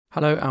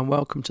Hello and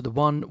welcome to the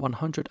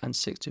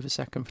 160th of a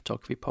second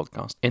photography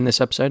podcast. In this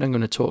episode, I'm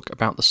going to talk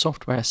about the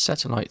software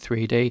Setalight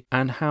 3D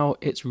and how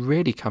it's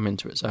really come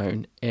into its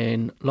own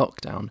in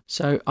lockdown.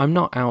 So I'm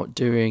not out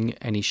doing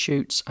any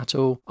shoots at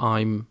all.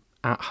 I'm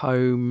at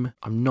home.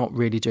 I'm not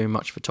really doing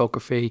much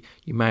photography.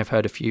 You may have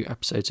heard a few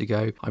episodes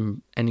ago.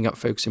 I'm ending up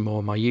focusing more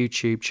on my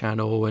YouTube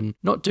channel and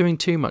not doing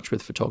too much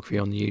with photography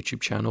on the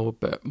YouTube channel,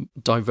 but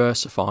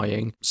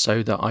diversifying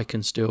so that I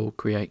can still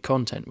create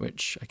content,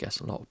 which I guess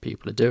a lot of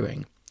people are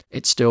doing.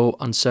 It's still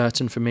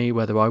uncertain for me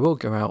whether I will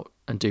go out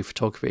and do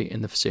photography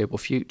in the foreseeable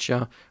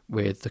future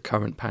with the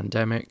current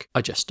pandemic.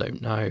 I just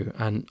don't know,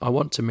 and I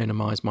want to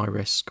minimise my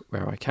risk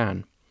where I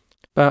can.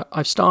 But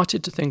I've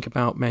started to think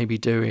about maybe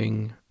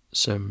doing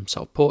some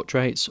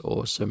self-portraits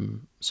or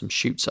some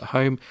shoots at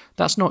home.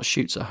 That's not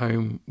shoots at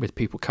home with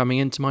people coming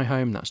into my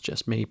home. That's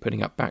just me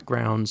putting up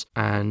backgrounds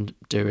and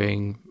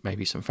doing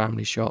maybe some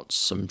family shots,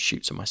 some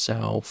shoots of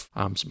myself.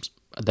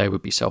 They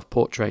would be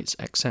self-portraits,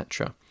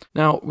 etc.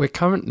 Now, we're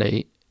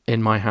currently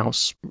in my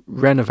house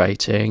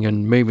renovating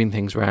and moving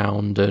things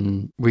around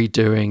and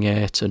redoing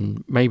it,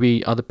 and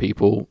maybe other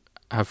people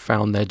have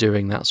found they're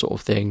doing that sort of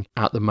thing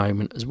at the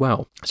moment as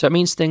well. So it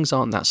means things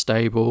aren't that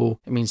stable.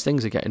 It means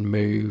things are getting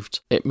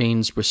moved. It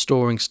means we're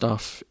storing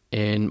stuff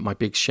in my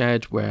big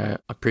shed where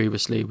I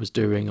previously was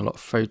doing a lot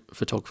of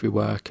photography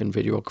work and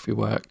videography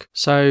work.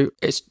 So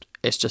it's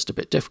just a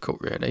bit difficult,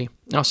 really.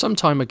 Now, some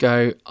time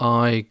ago,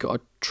 I got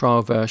a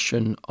trial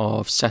version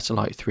of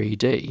Setalight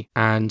 3D,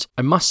 and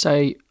I must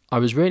say I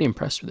was really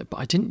impressed with it,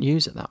 but I didn't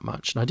use it that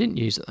much. And I didn't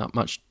use it that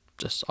much,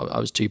 just I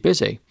was too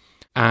busy.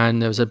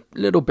 And there was a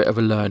little bit of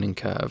a learning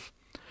curve.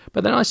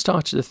 But then I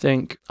started to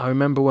think, I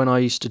remember when I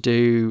used to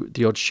do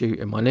the odd shoot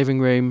in my living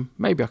room,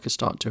 maybe I could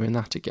start doing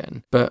that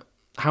again. But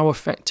how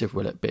effective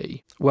will it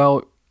be?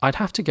 Well, I'd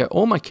have to get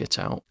all my kit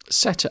out,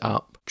 set it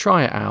up,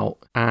 try it out,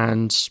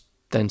 and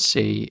then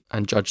see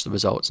and judge the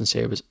results and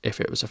see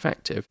if it was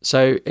effective.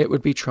 So it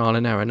would be trial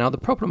and error. Now, the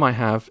problem I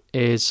have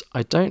is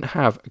I don't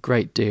have a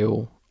great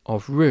deal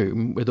of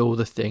room with all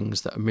the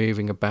things that are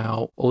moving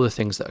about, all the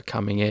things that are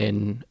coming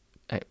in,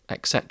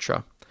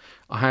 etc.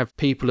 I have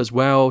people as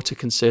well to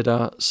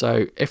consider.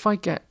 So if I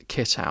get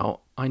kit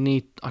out,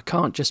 I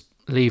can't just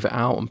leave it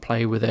out and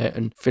play with it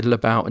and fiddle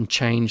about and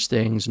change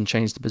things and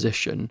change the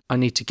position. I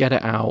need to get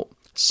it out,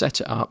 set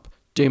it up,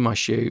 do my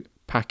shoot,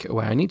 pack it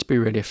away. I need to be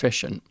really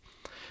efficient.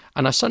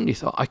 And I suddenly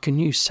thought I can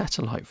use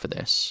Setalight for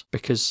this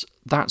because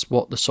that's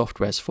what the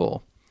software's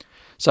for.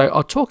 So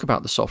I'll talk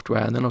about the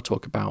software and then I'll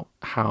talk about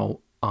how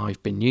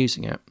I've been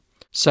using it.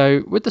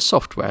 So with the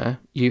software,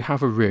 you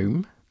have a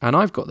room, and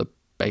I've got the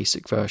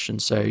basic version,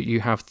 so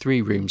you have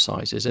 3 room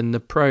sizes. In the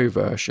Pro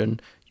version,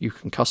 you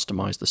can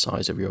customize the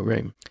size of your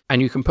room,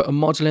 and you can put a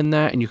model in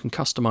there and you can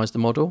customize the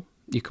model.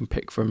 You can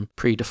pick from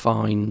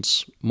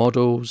predefined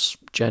models,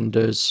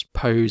 genders,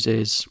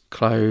 poses,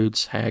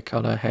 clothes, hair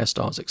color,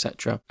 hairstyles,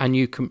 etc. And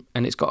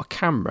it's got a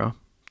camera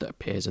that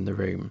appears in the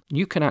room.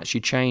 You can actually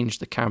change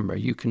the camera.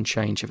 You can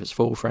change if it's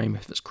full frame,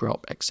 if it's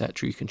crop,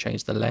 etc. You can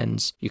change the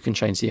lens. You can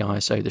change the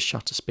ISO, the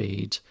shutter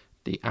speed,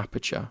 the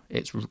aperture.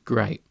 It's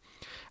great.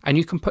 And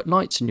you can put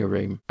lights in your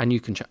room, and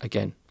you can,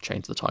 again,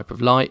 change the type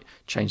of light,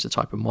 change the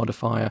type of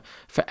modifier.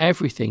 For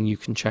everything, you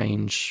can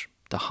change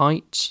the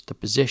height, the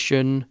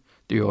position,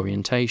 the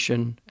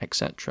orientation,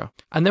 etc.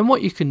 And then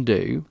what you can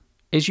do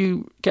is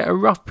you get a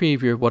rough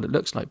preview of what it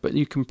looks like, but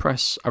you can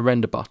press a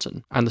render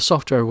button, and the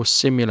software will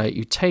simulate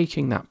you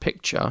taking that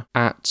picture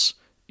at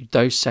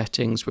those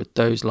settings with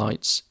those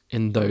lights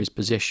in those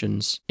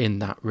positions in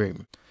that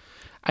room.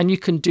 And you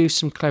can do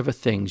some clever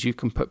things. You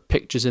can put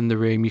pictures in the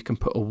room, you can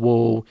put a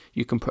wall,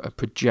 you can put a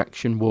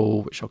projection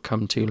wall, which I'll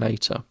come to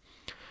later.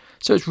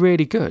 So it's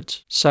really good.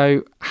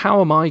 So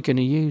how am I going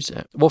to use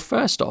it? Well,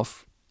 first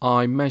off,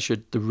 I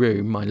measured the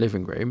room, my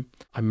living room.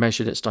 I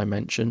measured its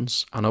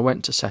dimensions, and I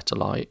went to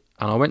Setalight,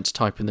 and I went to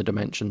type in the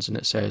dimensions, and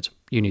it said,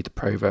 you need the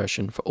Pro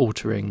version for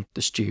altering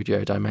the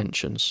studio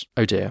dimensions.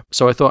 Oh dear.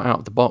 So I thought out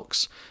of the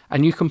box,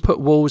 and you can put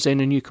walls in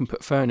and you can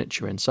put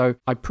furniture in. So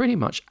I pretty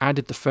much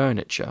added the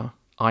furniture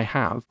I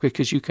have,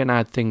 because you can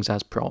add things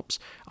as props.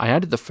 I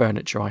added the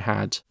furniture I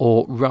had,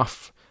 or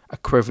rough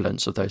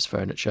equivalents of those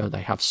furniture.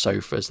 They have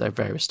sofas, they have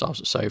various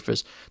styles of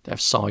sofas, they have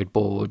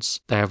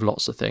sideboards, they have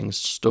lots of things,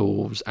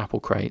 stools,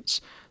 apple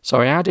crates. So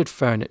I added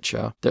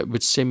furniture that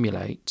would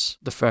simulate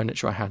the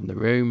furniture I had in the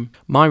room.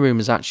 My room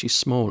is actually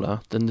smaller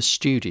than the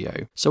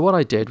studio. So what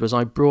I did was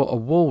I brought a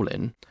wall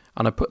in,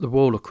 and I put the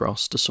wall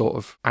across to sort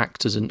of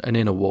act as an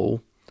inner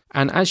wall.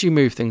 And as you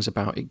move things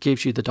about, it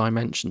gives you the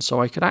dimensions. So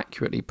I could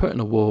accurately put in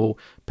a wall,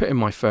 put in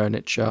my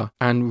furniture,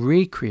 and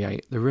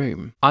recreate the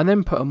room. I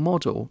then put a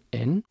model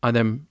in.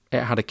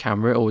 It had a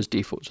camera, it always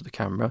defaults to the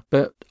camera.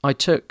 But I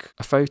took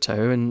a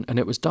photo and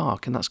it was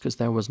dark, and that's because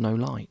there was no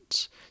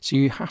light. So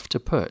you have to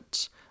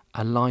put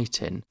a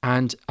light in.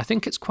 And I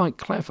think it's quite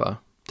clever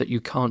that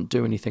you can't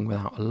do anything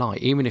without a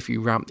light. Even if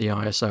you ramp the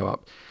ISO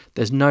up,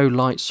 there's no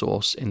light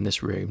source in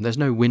this room. There's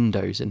no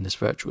windows in this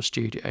virtual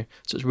studio.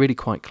 So it's really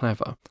quite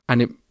clever.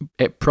 And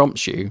it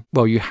prompts you,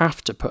 well, you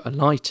have to put a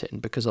light in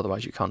because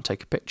otherwise you can't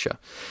take a picture.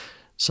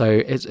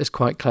 So it's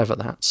quite clever,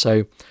 that.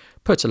 So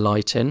put a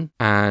light in,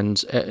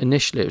 and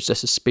initially it was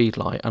just a speed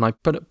light, and I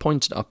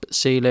pointed up at the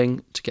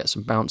ceiling to get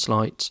some bounce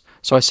lights.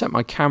 So I set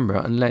my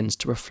camera and lens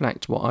to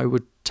reflect what I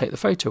would take the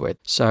photo with.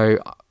 So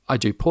I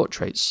do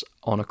portraits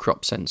on a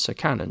crop sensor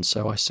Canon,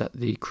 so I set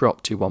the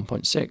crop to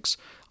 1.6.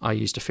 I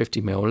used a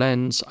 50mm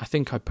lens. I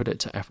think I put it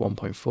to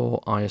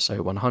f1.4, ISO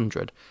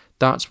 100.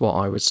 That's what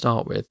I would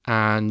start with,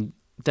 and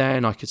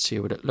then I could see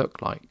what it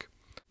looked like.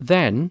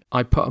 Then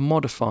I put a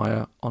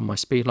modifier on my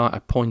speed light. I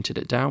pointed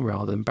it down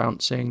rather than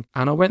bouncing,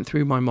 and I went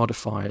through my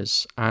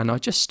modifiers, and I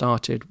just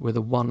started with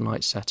a one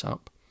light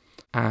setup.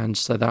 And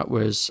so that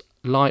was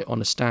light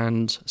on a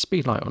stand,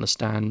 speed light on a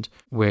stand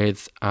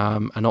with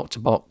an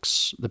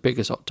octobox, the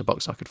biggest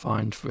octobox I could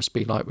find for a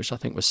speed light, which I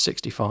think was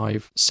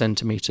 65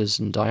 centimeters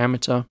in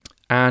diameter.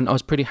 And I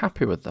was pretty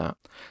happy with that.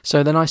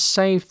 So then I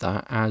saved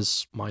that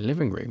as my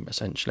living room,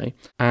 essentially.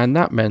 And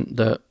that meant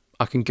that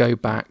I can go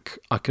back,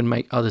 I can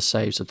make other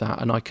saves of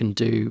that, and I can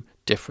do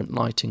different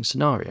lighting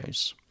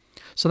scenarios.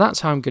 So that's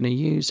how I'm going to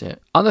use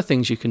it. Other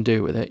things you can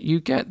do with it, you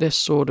get this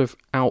sort of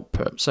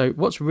output. So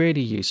what's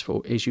really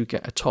useful is you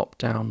get a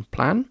top-down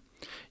plan.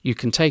 You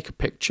can take a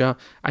picture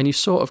and you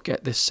sort of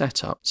get this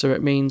setup. So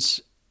it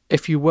means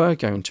if you were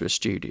going to a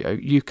studio,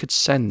 you could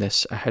send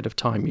this ahead of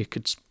time. You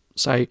could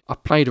say, I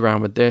played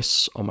around with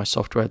this on my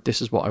software,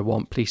 this is what I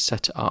want, please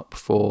set it up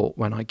for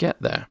when I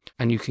get there.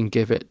 And you can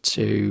give it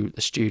to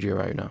the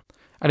studio owner.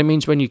 And it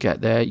means when you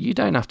get there, you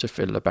don't have to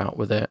fiddle about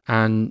with it.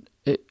 And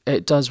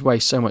it does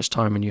waste so much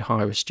time when you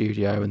hire a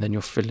studio and then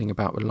you're fiddling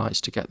about with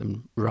lights to get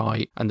them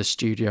right. And the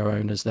studio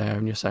owner's there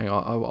and you're saying,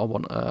 I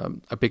want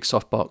a big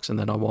softbox, and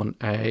then I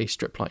want a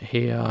strip light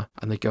here.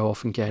 And they go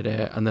off and get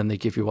it, and then they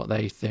give you what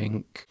they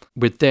think.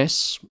 With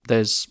this,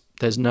 there's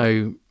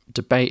no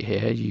debate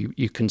here.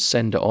 You can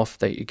send it off.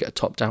 You get a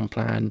top-down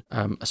plan,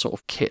 a sort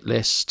of kit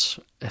list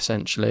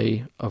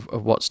essentially of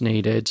what's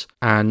needed,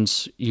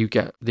 and you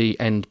get the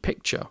end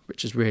picture,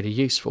 which is really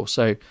useful.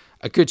 So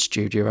a good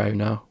studio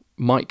owner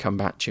might come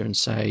back to you and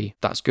say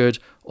that's good,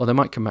 or they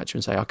might come back to you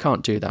and say I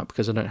can't do that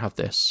because I don't have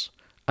this,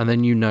 and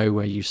then you know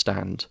where you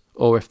stand.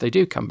 Or if they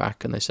do come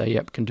back and they say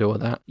yep, can do all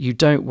that, you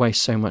don't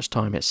waste so much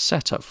time. It's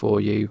set up for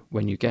you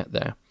when you get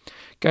there.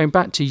 Going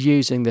back to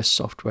using this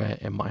software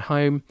in my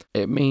home,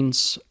 it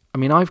means,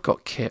 I've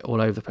got kit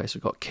all over the place.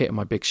 I've got kit in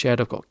my big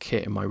shed. I've got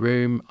kit in my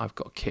room. I've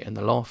got kit in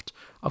the loft.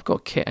 I've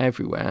got kit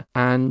everywhere.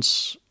 And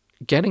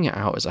getting it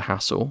out is a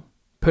hassle.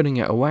 Putting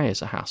it away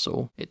is a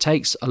hassle. It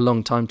takes a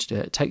long time to do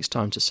it. It takes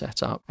time to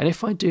set up. And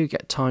if I do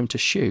get time to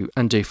shoot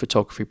and do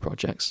photography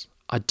projects,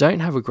 I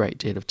don't have a great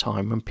deal of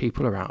time when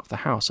people are out of the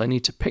house. I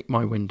need to pick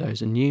my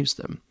windows and use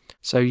them.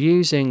 So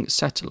using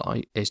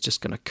Satellite is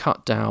just going to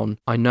cut down.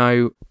 I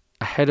know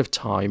ahead of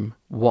time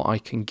what I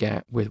can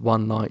get with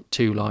one light,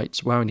 two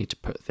lights, where I need to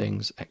put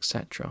things,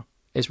 etc.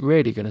 It's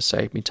really going to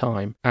save me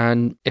time.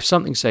 And if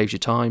something saves you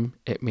time,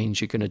 it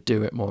means you're going to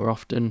do it more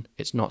often.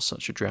 It's not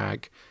such a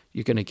drag.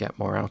 You're going to get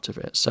more out of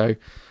it. So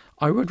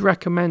I would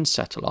recommend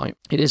Satellite.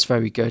 It is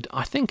very good.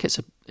 I think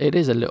it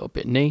is a little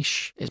bit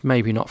niche. It's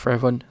maybe not for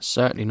everyone,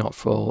 certainly not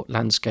for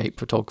landscape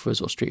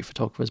photographers or street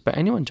photographers, but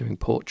anyone doing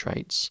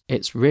portraits,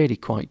 it's really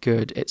quite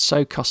good. It's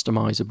so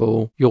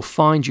customizable. You'll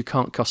find you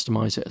can't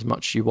customize it as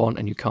much as you want,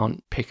 and you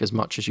can't pick as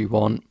much as you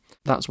want.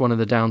 That's one of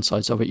the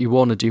downsides of it. You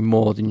want to do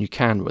more than you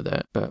can with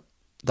it, but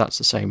that's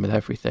the same with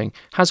everything.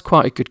 Has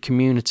quite a good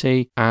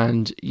community,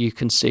 and you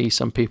can see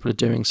some people are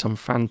doing some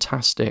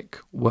fantastic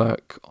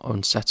work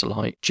on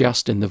Satellite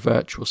just in the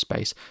virtual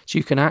space. So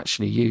you can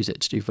actually use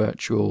it to do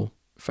virtual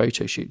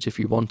photo shoots if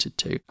you wanted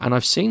to. And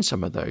I've seen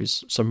some of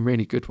those, some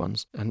really good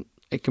ones. And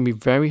it can be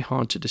very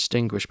hard to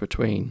distinguish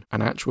between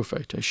an actual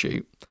photo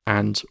shoot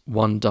and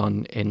one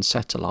done in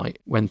Satellite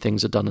when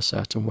things are done a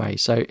certain way.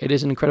 So it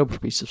is an incredible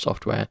piece of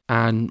software,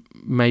 and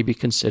maybe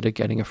consider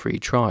getting a free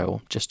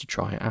trial just to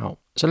try it out.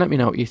 So let me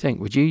know what you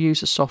think. Would you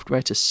use the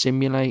software to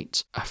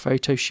simulate a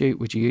photo shoot?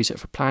 Would you use it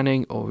for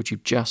planning, or would you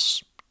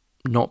just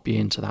not be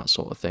into that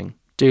sort of thing?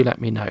 Do let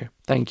me know.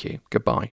 Thank you. Goodbye.